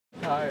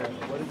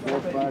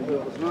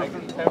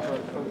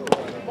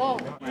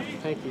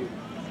Thank you.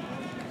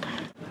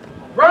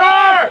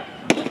 Runner!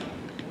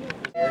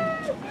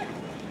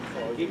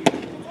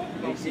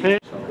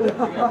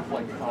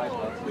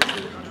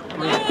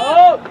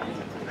 Oh!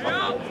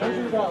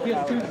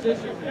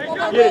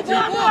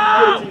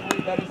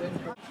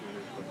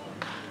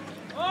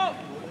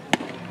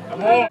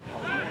 Come on.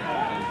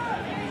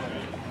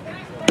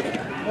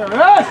 There it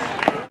is!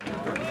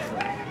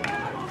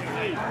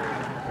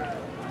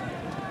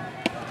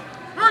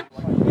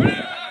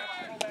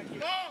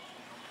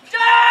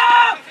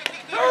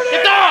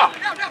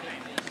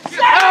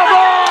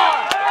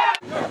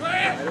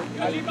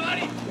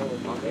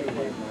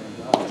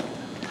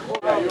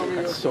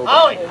 That's so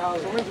bad.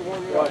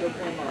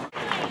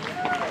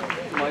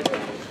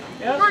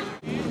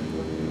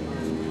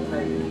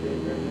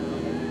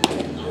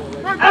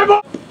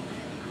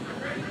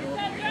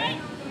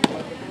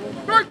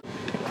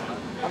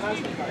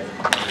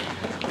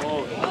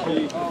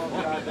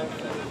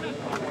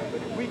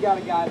 We got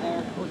a guy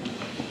there.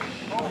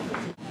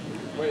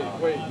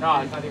 Wait.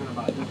 No, it's not even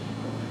about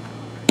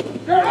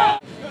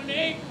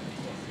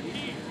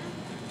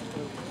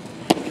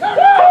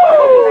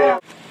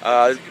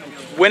it.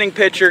 Winning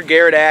pitcher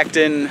Garrett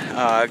Acton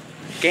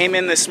came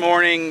in this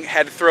morning,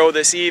 had to throw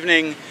this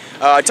evening.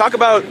 Talk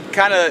about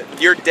kind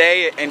of your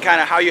day and kind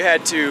of how you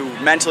had to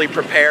mentally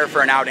prepare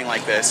for an outing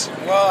like this.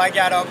 Well, I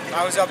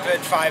was up at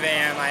 5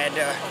 a.m. I had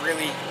to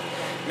really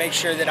make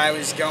sure that I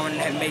was going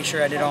and make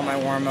sure I did all my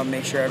warm-up,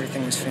 make sure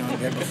everything was feeling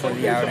good before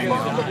the outing.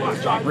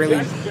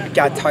 Really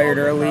got tired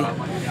early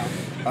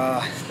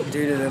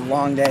due to the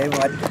long day,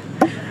 but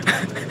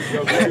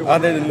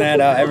other than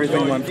that,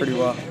 everything went pretty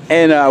well.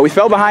 And we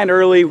fell behind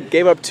early,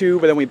 gave up 2,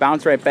 but then we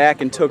bounced right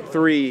back and took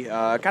 3.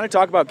 Kind of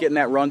talk about getting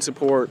that run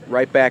support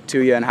right back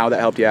to you and how that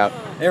helped you out.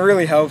 It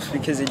really helps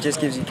because it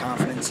just gives you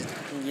confidence.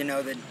 You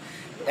know that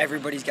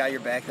everybody's got your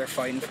back. They're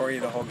fighting for you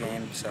the whole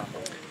game. So.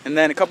 And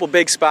then a couple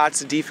big spots.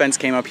 The defense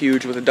came up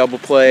huge with a double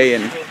play.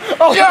 And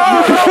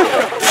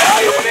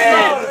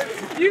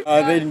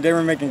they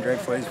were making great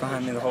plays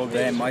behind me the whole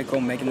day.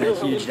 Michael making that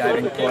huge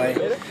diving play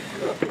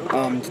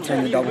to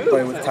turn the double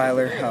play with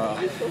Tyler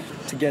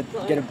to get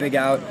a big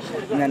out,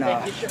 and then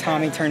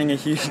Tommy turning a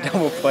huge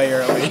double play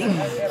early.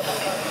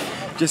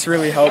 Just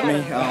really helped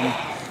me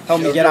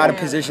get out of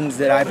positions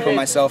that I put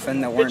myself in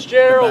that weren't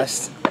the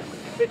best.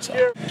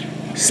 So.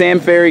 Sam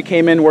Ferri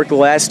came in, worked the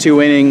last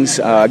 2 innings,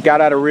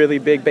 got out a really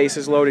big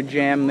bases loaded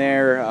jam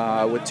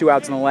there with 2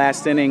 outs in the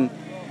last inning.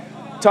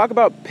 Talk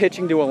about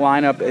pitching to a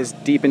lineup as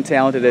deep and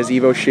talented as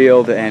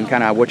EvoShield and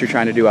kind of what you're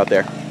trying to do out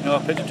there. You know,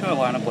 pitching to a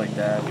lineup like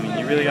that, I mean,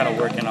 you really got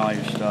to work in all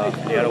your stuff.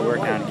 You got to work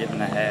on getting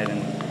ahead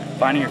and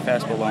finding your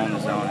fastball low in the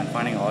zone and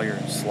finding all your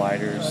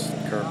sliders,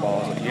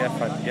 curveballs. You have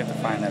to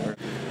find that.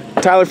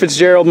 Tyler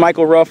Fitzgerald,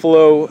 Michael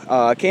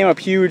Ruffalo came up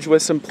huge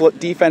with some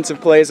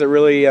defensive plays that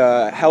really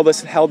held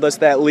us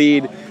that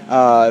lead.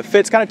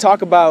 Fitz, kind of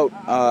talk about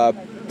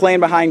playing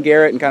behind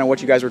Garrett and kind of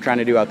what you guys were trying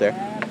to do out there.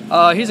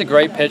 He's a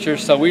great pitcher,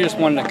 so we just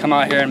wanted to come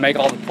out here and make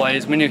all the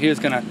plays. We knew he was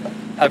going to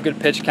have good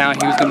pitch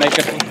count. He was going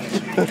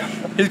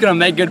to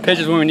make good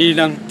pitches when we needed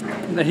him.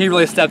 And he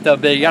really stepped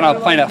up big. He got on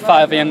playing at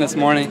 5 a.m. this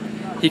morning.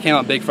 He came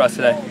up big for us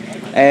today.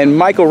 And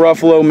Michael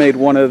Ruffalo made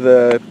one of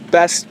the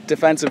best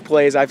defensive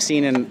plays I've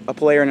seen a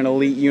player in an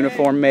elite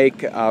uniform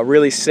make.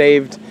 Really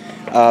saved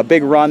a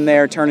big run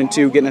there, turning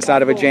 2, getting us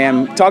out of a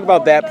jam. Talk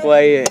about that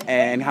play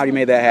and how you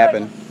made that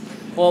happen.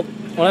 Well,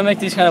 when I make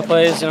these kind of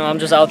plays, I'm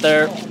just out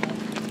there.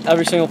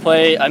 Every single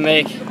play I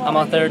make, I'm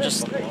out there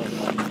just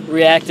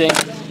reacting,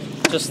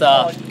 just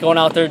going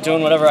out there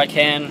doing whatever I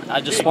can.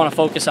 I just want to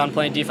focus on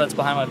playing defense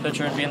behind my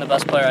pitcher and being the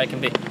best player I can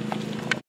be.